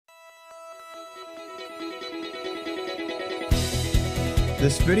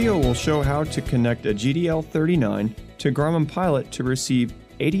This video will show how to connect a GDL 39 to Garmin Pilot to receive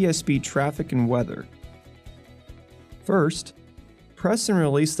ADS-B traffic and weather. First, press and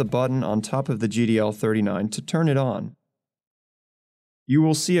release the button on top of the GDL 39 to turn it on. You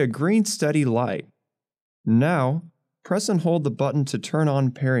will see a green steady light. Now, press and hold the button to turn on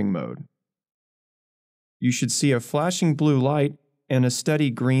pairing mode. You should see a flashing blue light and a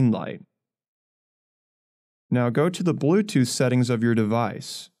steady green light. Now go to the Bluetooth settings of your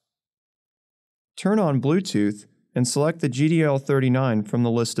device. Turn on Bluetooth and select the GDL 39 from the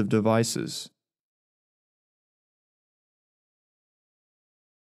list of devices.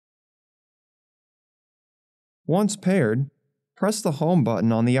 Once paired, press the Home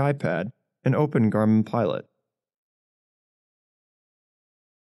button on the iPad and open Garmin Pilot.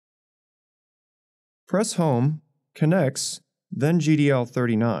 Press Home, Connext, then GDL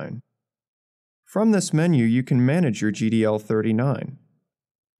 39. From this menu, you can manage your GDL 39.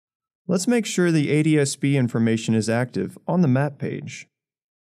 Let's make sure the ADS-B information is active on the Map page.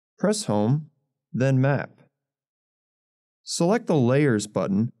 Press Home, then Map. Select the Layers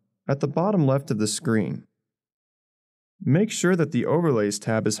button at the bottom left of the screen. Make sure that the Overlays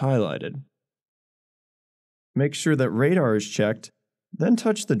tab is highlighted. Make sure that Radar is checked, then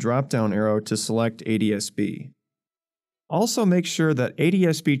touch the drop-down arrow to select ADS-B. Also make sure that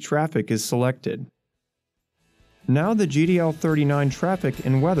ADS-B traffic is selected. Now the GDL 39 traffic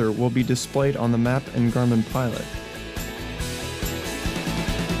and weather will be displayed on the map in Garmin Pilot.